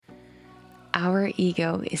Our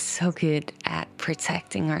ego is so good at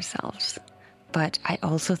protecting ourselves, but I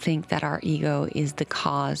also think that our ego is the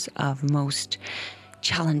cause of most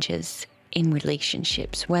challenges in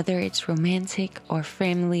relationships, whether it's romantic or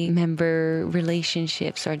family member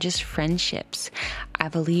relationships or just friendships. I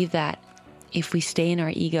believe that if we stay in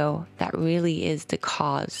our ego, that really is the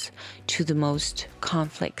cause to the most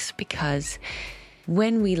conflicts, because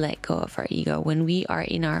when we let go of our ego, when we are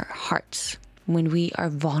in our hearts, when we are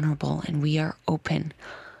vulnerable and we are open,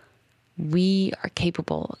 we are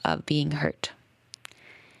capable of being hurt.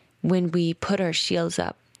 When we put our shields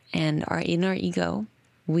up and are in our ego,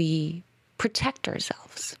 we protect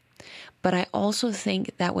ourselves. But I also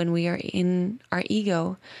think that when we are in our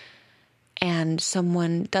ego and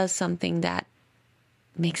someone does something that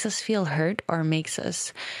makes us feel hurt or makes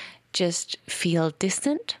us just feel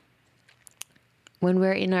distant, when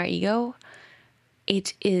we're in our ego,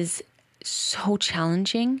 it is so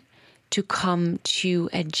challenging to come to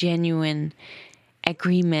a genuine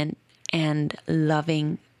agreement and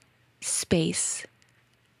loving space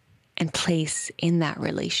and place in that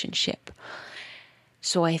relationship.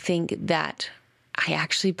 So I think that I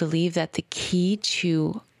actually believe that the key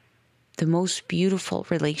to the most beautiful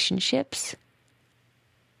relationships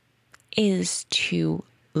is to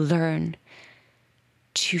learn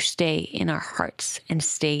to stay in our hearts and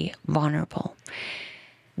stay vulnerable.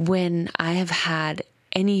 When I have had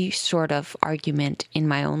any sort of argument in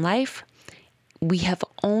my own life, we have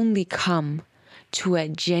only come to a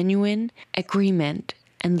genuine agreement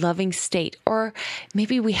and loving state, or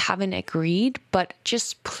maybe we haven't agreed, but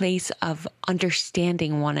just place of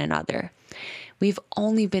understanding one another. We've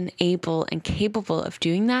only been able and capable of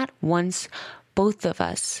doing that once both of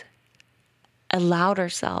us allowed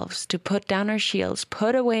ourselves to put down our shields,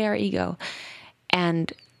 put away our ego,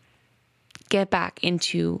 and get back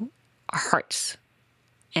into our hearts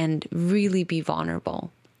and really be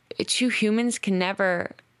vulnerable. Two humans can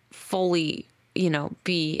never fully,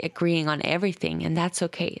 be agreeing on everything, and that's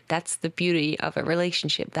okay. That's the beauty of a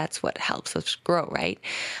relationship. That's what helps us grow, right?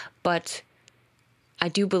 But I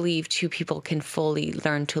do believe two people can fully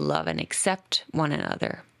learn to love and accept one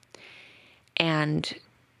another. And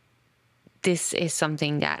this is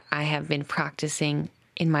something that I have been practicing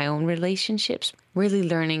in my own relationships, really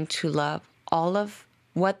learning to love all of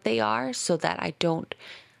what they are so that I don't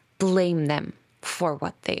blame them for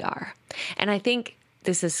what they are. And I think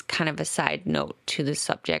this is kind of a side note to the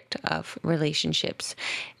subject of relationships.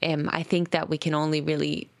 I think that we can only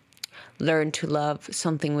really learn to love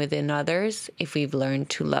something within others if we've learned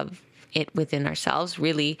to love it within ourselves.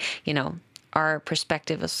 Really, our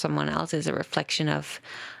perspective of someone else is a reflection of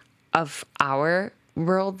our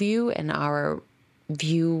worldview and our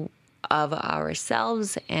view of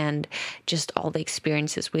ourselves and just all the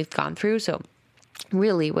experiences we've gone through. So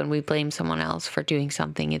really, when we blame someone else for doing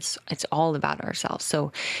something, it's all about ourselves.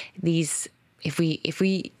 So if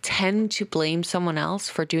we tend to blame someone else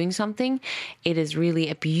for doing something, it is really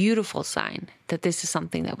a beautiful sign that this is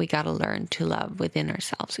something that we got to learn to love within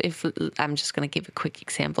ourselves. I'm just going to give a quick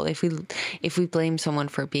example. If we blame someone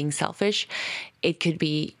for being selfish, it could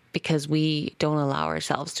be because we don't allow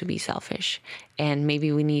ourselves to be selfish. And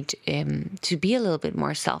maybe we need to be a little bit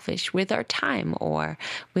more selfish with our time or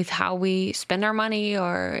with how we spend our money,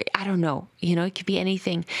 or I don't know, it could be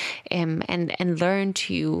anything. And learn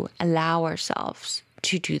to allow ourselves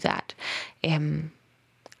to do that.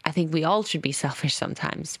 I think we all should be selfish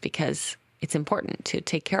sometimes because it's important to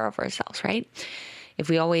take care of ourselves, right? If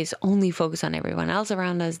we always only focus on everyone else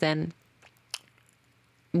around us, then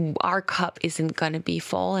our cup isn't going to be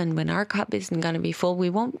full. And when our cup isn't going to be full, we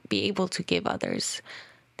won't be able to give others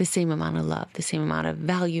the same amount of love, the same amount of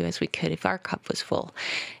value as we could if our cup was full.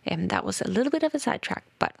 And that was a little bit of a sidetrack,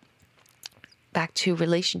 but back to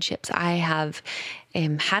relationships. I have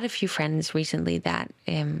had a few friends recently that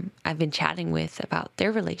I've been chatting with about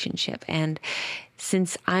their relationship. And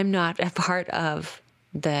since I'm not a part of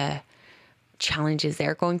the challenges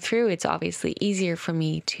they're going through, it's obviously easier for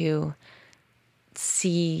me to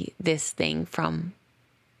see this thing from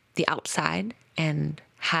the outside and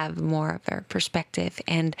have more of a perspective.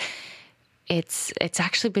 And it's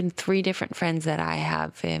actually been 3 different friends that I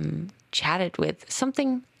have chatted with,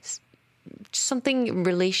 something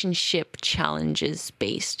relationship challenges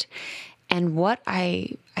based. And what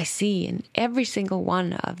I see in every single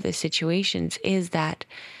one of the situations is that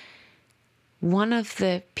one of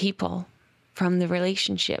the people from the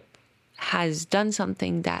relationship has done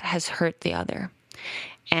something that has hurt the other.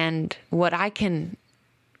 And what I can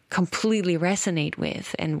completely resonate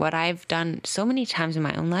with, and what I've done so many times in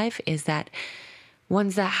my own life, is that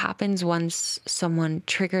once that happens, once someone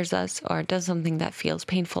triggers us or does something that feels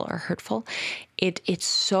painful or hurtful, it's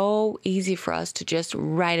so easy for us to just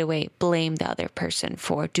right away blame the other person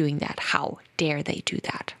for doing that. How dare they do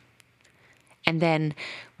that? And then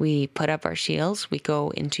we put up our shields. We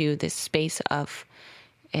go into this space of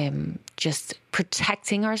just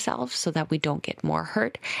protecting ourselves so that we don't get more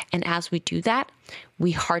hurt. And as we do that,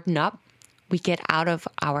 we harden up. We get out of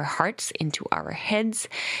our hearts into our heads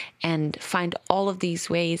and find all of these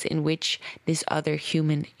ways in which this other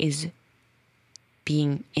human is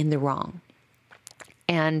being in the wrong.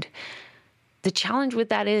 And the challenge with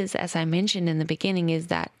that is, as I mentioned in the beginning, is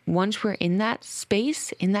that once we're in that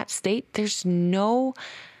space, in that state, there's no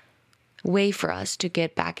way for us to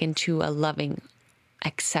get back into a loving,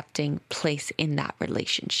 accepting place in that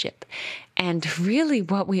relationship. And really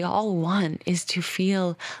what we all want is to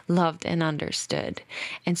feel loved and understood.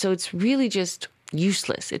 And so it's really just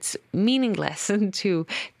useless. It's meaningless to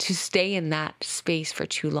stay in that space for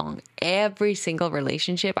too long. Every single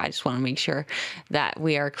relationship, I just want to make sure that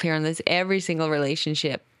we are clear on this. Every single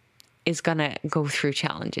relationship is going to go through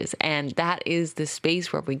challenges. And that is the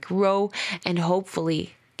space where we grow and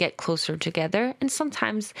hopefully get closer together. And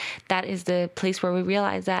sometimes that is the place where we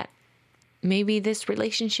realize that maybe this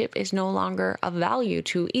relationship is no longer of value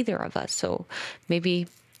to either of us. So maybe,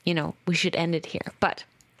 we should end it here. But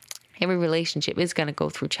every relationship is going to go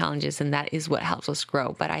through challenges, and that is what helps us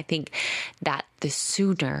grow. But I think that the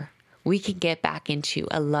sooner we can get back into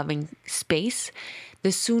a loving space,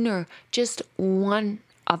 the sooner just one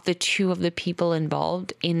of the two of the people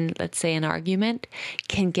involved in, let's say, an argument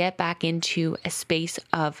can get back into a space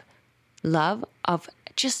of love, of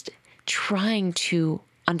just trying to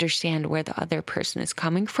understand where the other person is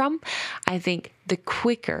coming from, I think the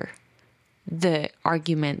quicker the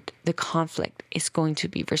argument, the conflict is going to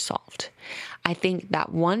be resolved. I think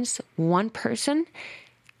that once one person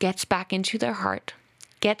gets back into their heart,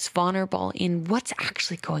 gets vulnerable in what's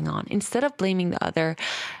actually going on, instead of blaming the other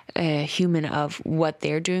human of what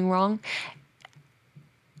they're doing wrong,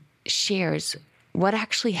 shares what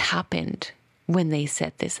actually happened when they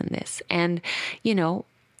said this and this. And,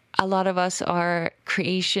 a lot of us are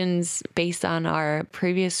creations based on our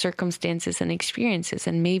previous circumstances and experiences.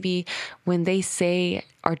 And maybe when they say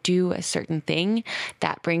or do a certain thing,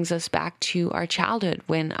 that brings us back to our childhood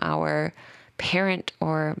when our parent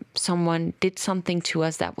or someone did something to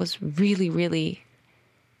us that was really, really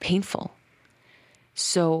painful.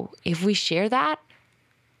 So if we share that,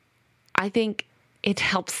 I think it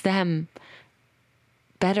helps them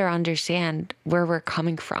better understand where we're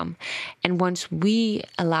coming from. And once we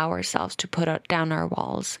allow ourselves to put down our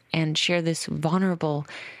walls and share this vulnerable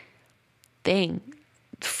thing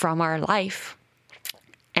from our life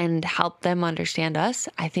and help them understand us,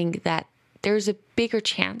 I think that there's a bigger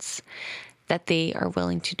chance that they are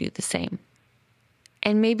willing to do the same.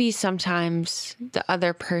 And maybe sometimes the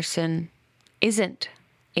other person isn't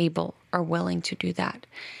able or willing to do that.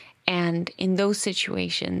 And in those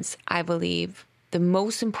situations, I believe the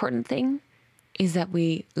most important thing is that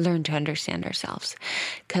we learn to understand ourselves.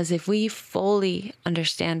 Because if we fully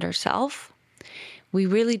understand ourselves, we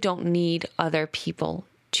really don't need other people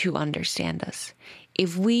to understand us.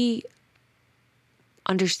 If we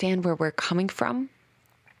understand where we're coming from,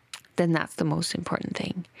 then that's the most important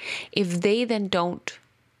thing. If they then don't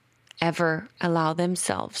ever allow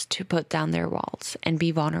themselves to put down their walls and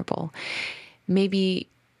be vulnerable, maybe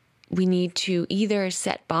we need to either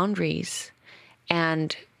set boundaries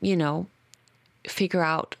and, figure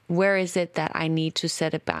out where is it that I need to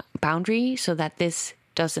set a boundary so that this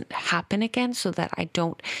doesn't happen again, so that I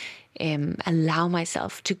don't allow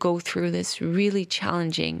myself to go through this really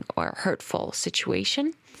challenging or hurtful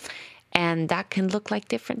situation. And that can look like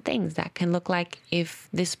different things. That can look like if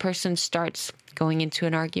this person starts going into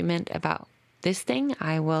an argument about this thing,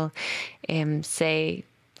 I will say,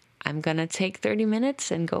 I'm going to take 30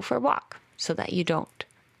 minutes and go for a walk so that you don't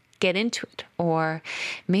get into it. Or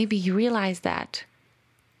maybe you realize that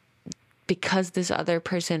because this other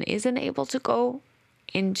person isn't able to go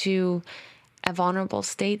into a vulnerable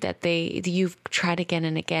state, that you've tried again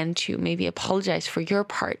and again to maybe apologize for your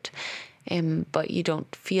part, but you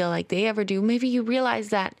don't feel like they ever do. Maybe you realize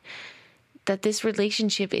that this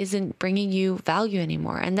relationship isn't bringing you value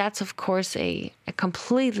anymore. And that's, of course, a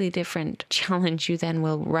completely different challenge you then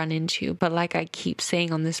will run into. But like I keep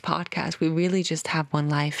saying on this podcast, we really just have one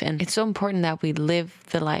life. And it's so important that we live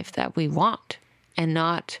the life that we want and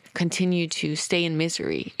not continue to stay in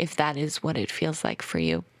misery if that is what it feels like for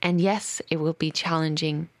you. And yes, it will be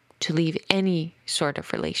challenging to leave any sort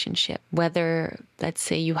of relationship, whether, let's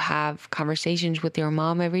say, you have conversations with your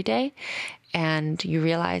mom every day and you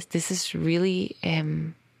realize this is really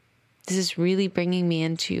bringing me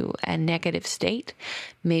into a negative state,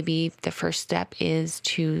 maybe the first step is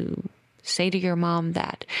to say to your mom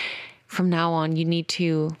that from now on you need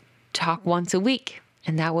to talk once a week,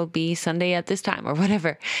 and that will be Sunday at this time or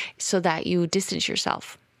whatever, so that you distance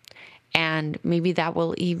yourself. And maybe that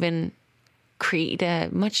will even create a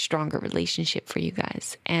much stronger relationship for you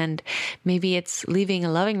guys. And maybe it's leaving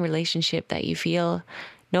a loving relationship that you feel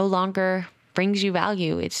no longer brings you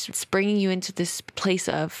value. It's bringing you into this place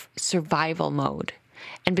of survival mode.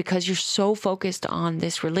 And because you're so focused on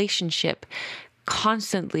this relationship,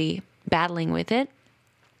 constantly battling with it,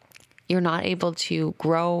 you're not able to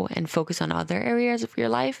grow and focus on other areas of your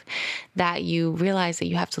life, that you realize that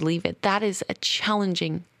you have to leave it. That is a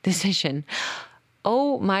challenging decision.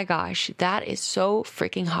 Oh my gosh, that is so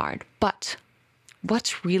freaking hard. But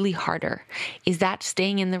what's really harder? Is that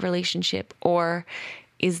staying in the relationship, or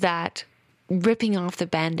is that ripping off the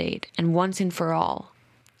Band-Aid and once and for all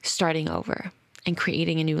starting over and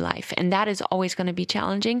creating a new life? And that is always going to be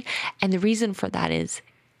challenging. And the reason for that is,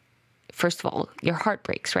 first of all, your heart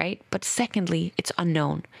breaks, right? But secondly, it's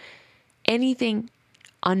unknown. Anything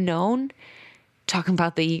unknown, talking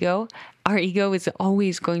about the ego, our ego is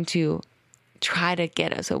always going to try to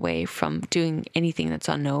get us away from doing anything that's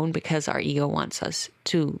unknown, because our ego wants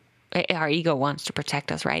to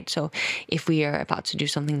protect us, right? So if we are about to do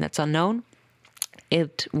something that's unknown,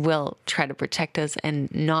 it will try to protect us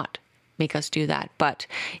and not make us do that. But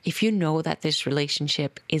if you know that this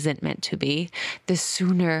relationship isn't meant to be, the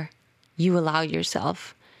sooner you allow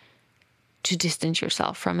yourself to distance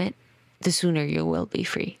yourself from it, the sooner you will be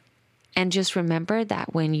free. And just remember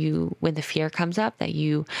that when the fear comes up that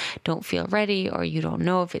you don't feel ready or you don't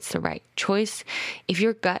know if it's the right choice, if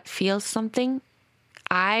your gut feels something,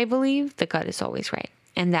 I believe the gut is always right.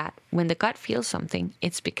 And that when the gut feels something,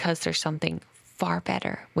 it's because there's something far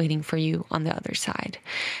better waiting for you on the other side.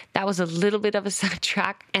 That was a little bit of a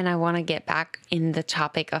sidetrack, and I want to get back in the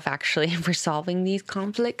topic of actually resolving these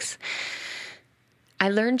conflicts. I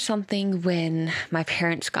learned something when my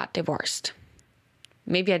parents got divorced.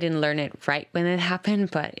 Maybe I didn't learn it right when it happened,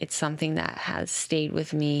 but it's something that has stayed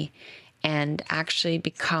with me and actually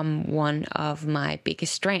become one of my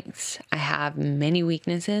biggest strengths. I have many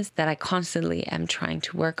weaknesses that I constantly am trying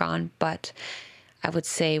to work on, but I would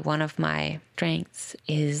say one of my strengths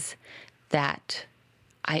is that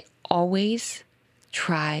I always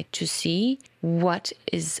try to see what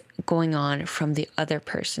is going on from the other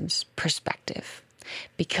person's perspective,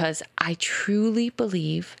 because I truly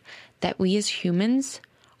believe that we as humans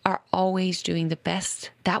are always doing the best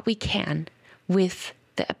that we can with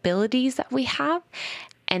the abilities that we have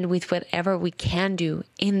and with whatever we can do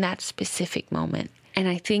in that specific moment. And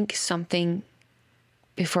I think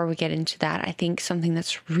before we get into that, I think something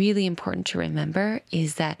that's really important to remember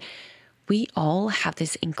is that we all have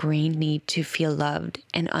this ingrained need to feel loved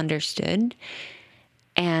and understood.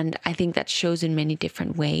 And I think that shows in many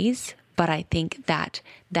different ways. But I think that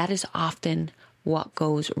is often what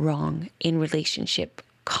goes wrong in relationship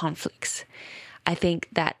conflicts. I think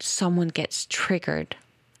that someone gets triggered,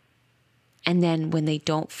 and then when they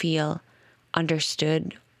don't feel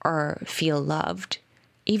understood or feel loved,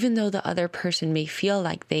 even though the other person may feel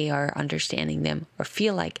like they are understanding them or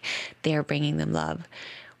feel like they are bringing them love,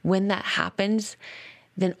 when that happens,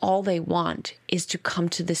 then all they want is to come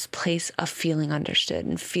to this place of feeling understood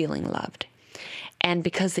and feeling loved. And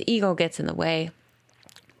because the ego gets in the way,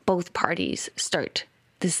 both parties start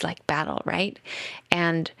this battle, right?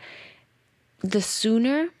 And the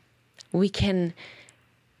sooner we can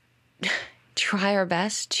try our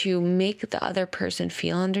best to make the other person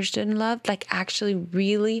feel understood and loved, actually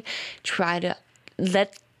really try to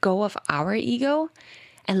let go of our ego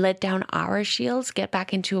and let down our shields, get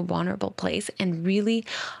back into a vulnerable place and really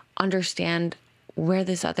understand where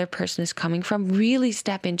this other person is coming from, really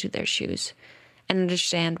step into their shoes and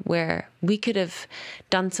understand where we could have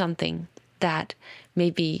done something that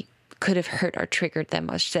maybe could have hurt or triggered them,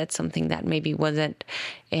 or said something that maybe wasn't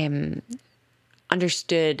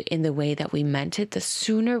understood in the way that we meant it. The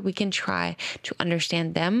sooner we can try to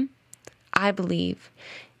understand them, I believe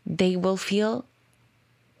they will feel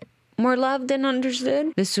more loved and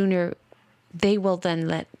understood. The sooner they will then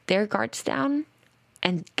let their guards down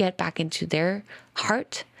and get back into their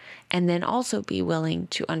heart, and then also be willing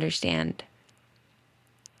to understand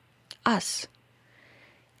us.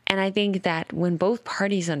 And I think that when both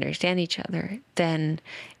parties understand each other, then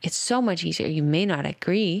it's so much easier. You may not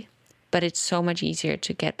agree, but it's so much easier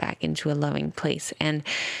to get back into a loving place. And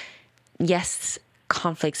yes,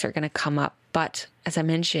 conflicts are going to come up, but as I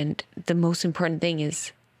mentioned, the most important thing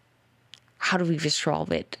is, how do we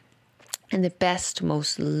resolve it? in the best,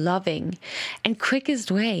 most loving and quickest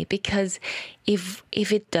way. Because if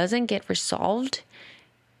it doesn't get resolved,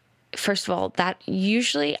 first of all, that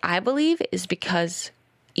usually, I believe, is because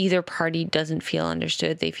either party doesn't feel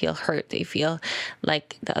understood. They feel hurt. They feel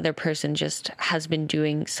like the other person just has been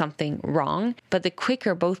doing something wrong. But the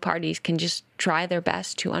quicker both parties can just try their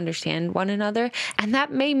best to understand one another, and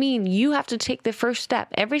that may mean you have to take the first step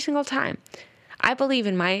every single time. I believe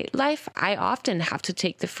in my life, I often have to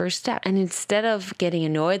take the first step. And instead of getting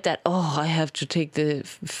annoyed that, oh, I have to take the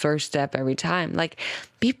first step every time, like,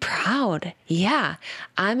 be proud. Yeah,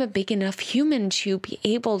 I'm a big enough human to be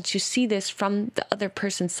able to see this from the other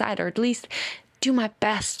person's side, or at least do my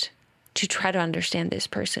best to try to understand this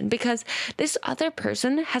person, because this other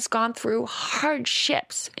person has gone through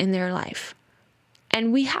hardships in their life.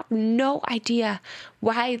 And we have no idea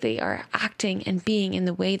why they are acting and being in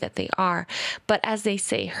the way that they are. But as they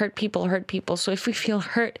say, hurt people hurt people. So if we feel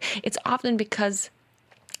hurt, it's often because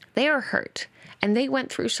they are hurt and they went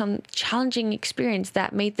through some challenging experience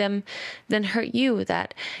that made them then hurt you.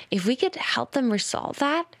 That if we could help them resolve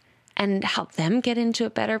that and help them get into a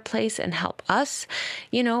better place and help us,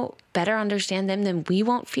 better understand them, then we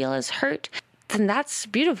won't feel as hurt. Then that's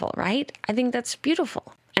beautiful, right? I think that's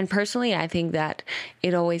beautiful. And personally, I think that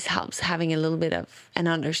it always helps having a little bit of an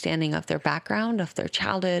understanding of their background, of their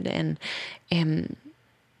childhood. And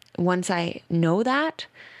once I know that,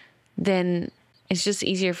 then it's just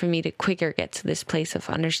easier for me to quicker get to this place of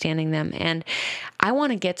understanding them. And I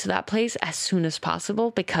want to get to that place as soon as possible,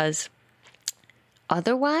 because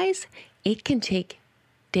otherwise it can take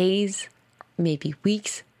days, maybe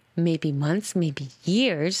weeks, maybe months, maybe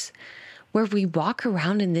years, where we walk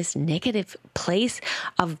around in this negative place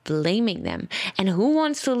of blaming them. And who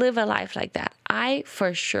wants to live a life like that? I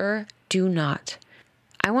for sure do not.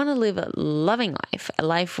 I want to live a loving life, a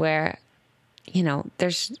life where,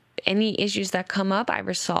 there's any issues that come up, I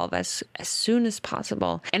resolve as soon as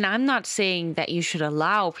possible. And I'm not saying that you should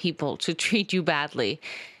allow people to treat you badly.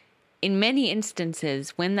 In many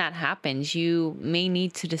instances, when that happens, you may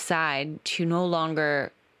need to decide to no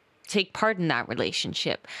longer take part in that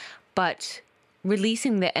relationship. But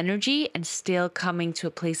releasing the energy and still coming to a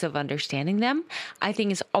place of understanding them, I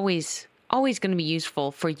think is always going to be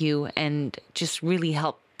useful for you and just really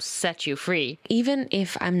help set you free. Even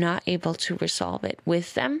if I'm not able to resolve it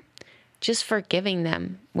with them, just forgiving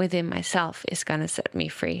them within myself is going to set me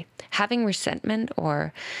free. Having resentment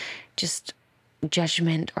or just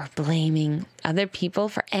judgment or blaming other people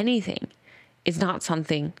for anything is not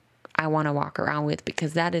something I want to walk around with,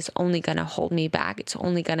 because that is only going to hold me back. It's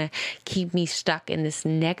only going to keep me stuck in this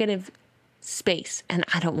negative space, and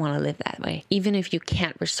I don't want to live that way. Even if you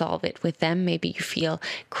can't resolve it with them, maybe you feel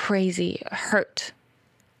crazy hurt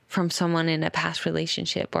from someone in a past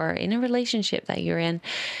relationship or in a relationship that you're in,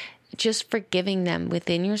 just forgiving them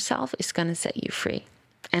within yourself is going to set you free.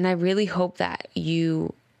 And I really hope that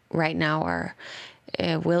you right now are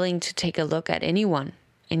willing to take a look at anyone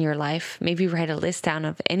in your life. Maybe write a list down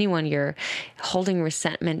of anyone you're holding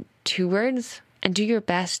resentment towards, and do your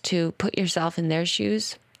best to put yourself in their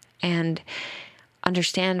shoes and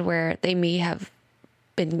understand where they may have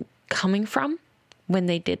been coming from when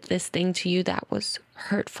they did this thing to you that was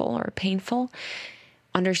hurtful or painful.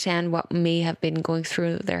 Understand what may have been going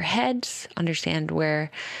through their heads. Understand where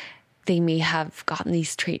they may have gotten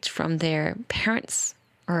these traits from their parents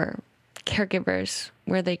or caregivers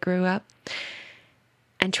where they grew up,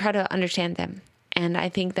 and try to understand them. And I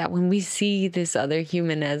think that when we see this other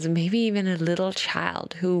human as maybe even a little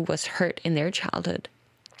child who was hurt in their childhood,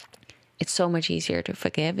 it's so much easier to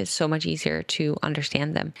forgive. It's so much easier to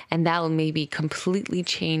understand them. And that will maybe completely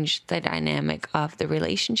change the dynamic of the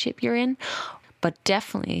relationship you're in. But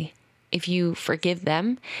definitely, if you forgive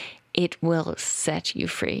them, it will set you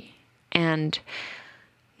free. And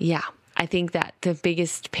yeah, I think that the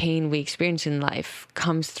biggest pain we experience in life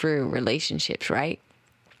comes through relationships, right?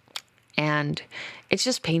 And it's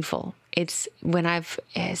just painful. It's when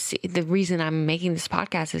the reason I'm making this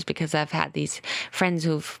podcast is because I've had these friends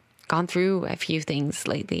who've gone through a few things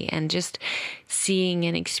lately, and just seeing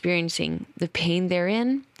and experiencing the pain they're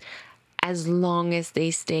in, as long as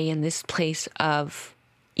they stay in this place of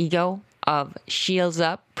ego, of shields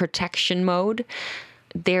up, protection mode,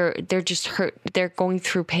 they're just hurt. They're going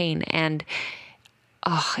through pain, and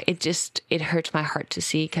it hurts my heart to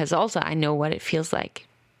see, because also I know what it feels like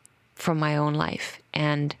from my own life,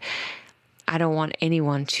 and I don't want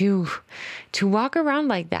anyone to walk around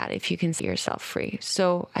like that if you can see yourself free.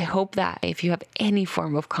 So I hope that if you have any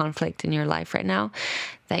form of conflict in your life right now,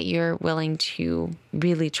 that you're willing to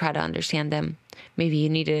really try to understand them. Maybe you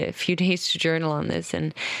need a few days to journal on this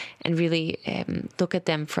and really look at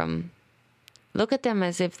them from look at them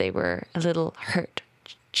as if they were a little hurt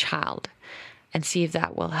child and see if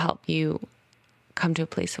that will help you come to a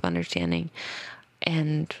place of understanding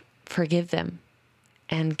and forgive them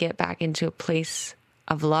and get back into a place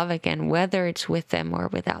of love again, whether it's with them or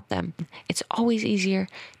without them. It's always easier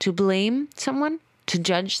to blame someone, to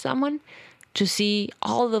judge someone, to see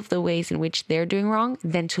all of the ways in which they're doing wrong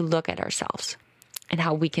than to look at ourselves and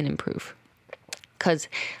how we can improve. Because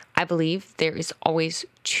I believe there is always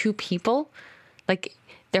two people, like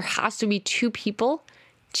there has to be two people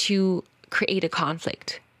to create a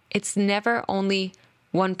conflict. It's never only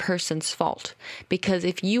one person's fault, because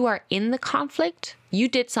if you are in the conflict, you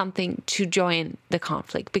did something to join the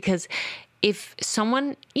conflict. Because if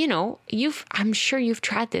someone, I'm sure you've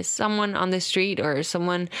tried this, someone on the street or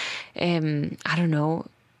someone, I don't know,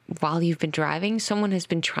 while you've been driving, someone has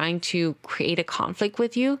been trying to create a conflict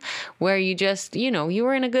with you where you just, you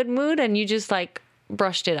were in a good mood and you just like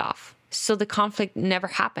brushed it off. So the conflict never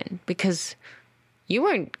happened because you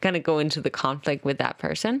weren't going to go into the conflict with that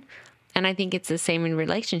person. And I think it's the same in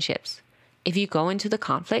relationships. If you go into the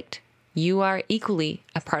conflict, you are equally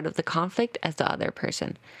a part of the conflict as the other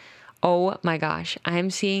person. Oh my gosh, I'm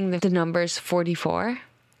seeing the numbers 44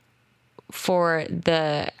 for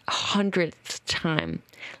the 100th time.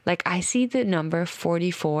 Like I see the number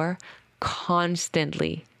 44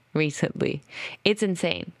 constantly recently. It's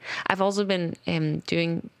insane. I've also been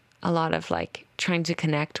doing a lot of like trying to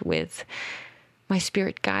connect with my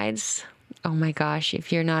spirit guides. Oh my gosh,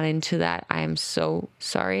 if you're not into that, I am so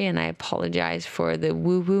sorry and I apologize for the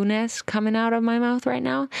woo-woo-ness coming out of my mouth right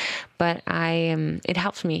now. But it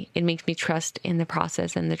helps me. It makes me trust in the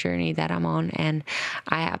process and the journey that I'm on. And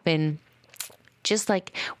I have been just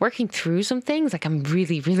like working through some things. Like I'm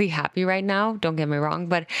really, really happy right now. Don't get me wrong,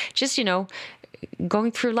 but just,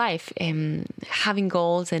 going through life and having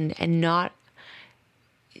goals and not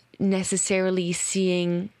necessarily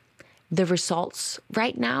seeing the results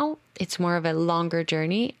right now. It's more of a longer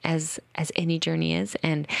journey as any journey is.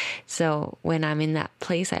 And so when I'm in that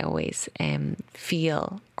place, I always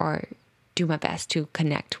feel or do my best to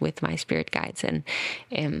connect with my spirit guides. And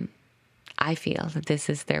I feel that this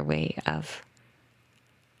is their way of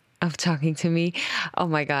talking to me. Oh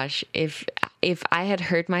my gosh. If I had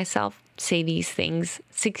heard myself say these things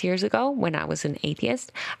 6 years ago when I was an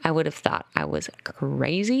atheist, I would have thought I was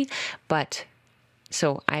crazy. But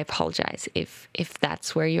so I apologize if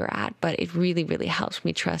that's where you're at, but it really, really helps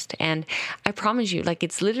me trust. And I promise you, like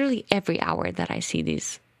it's literally every hour that I see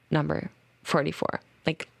these number 44,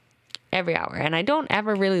 like every hour. And I don't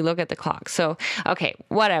ever really look at the clock. So, okay,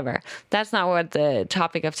 whatever. That's not what the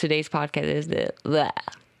topic of today's podcast is.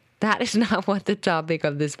 That is not what the topic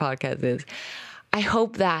of this podcast is. I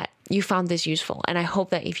hope that you found this useful. And I hope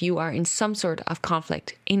that if you are in some sort of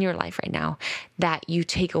conflict in your life right now, that you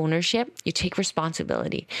take ownership, you take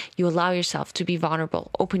responsibility, you allow yourself to be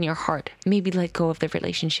vulnerable, open your heart, maybe let go of the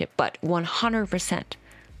relationship, but 100%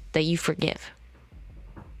 that you forgive.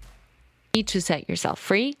 You need to set yourself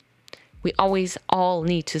free. We always all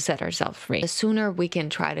need to set ourselves free. The sooner we can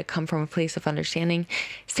try to come from a place of understanding,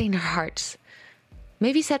 stay in our hearts,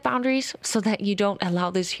 maybe set boundaries so that you don't allow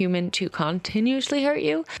this human to continuously hurt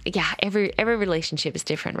you. Yeah, every relationship is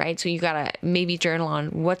different, right? So you gotta maybe journal on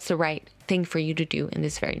what's the right thing for you to do in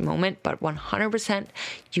this very moment. But 100%,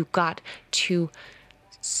 you got to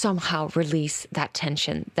somehow release that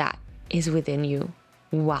tension that is within you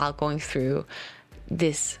while going through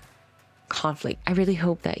this conflict. I really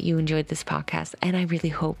hope that you enjoyed this podcast, and I really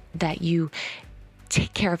hope that you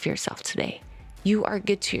take care of yourself today. You are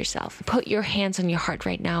good to yourself. Put your hands on your heart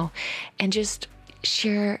right now and just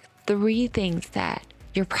share 3 things that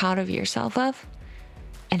you're proud of yourself of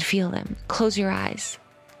and feel them. Close your eyes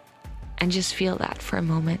and just feel that for a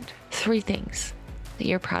moment. 3 things that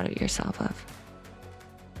you're proud of yourself of.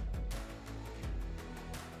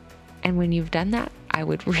 And when you've done that, I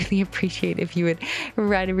would really appreciate if you would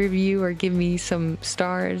write a review or give me some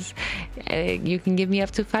stars. You can give me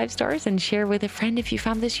up to 5 stars and share with a friend if you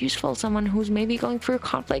found this useful. Someone who's maybe going through a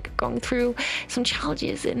conflict, going through some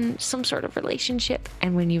challenges in some sort of relationship.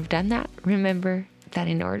 And when you've done that, remember that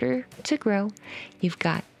in order to grow, you've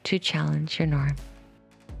got to challenge your norm.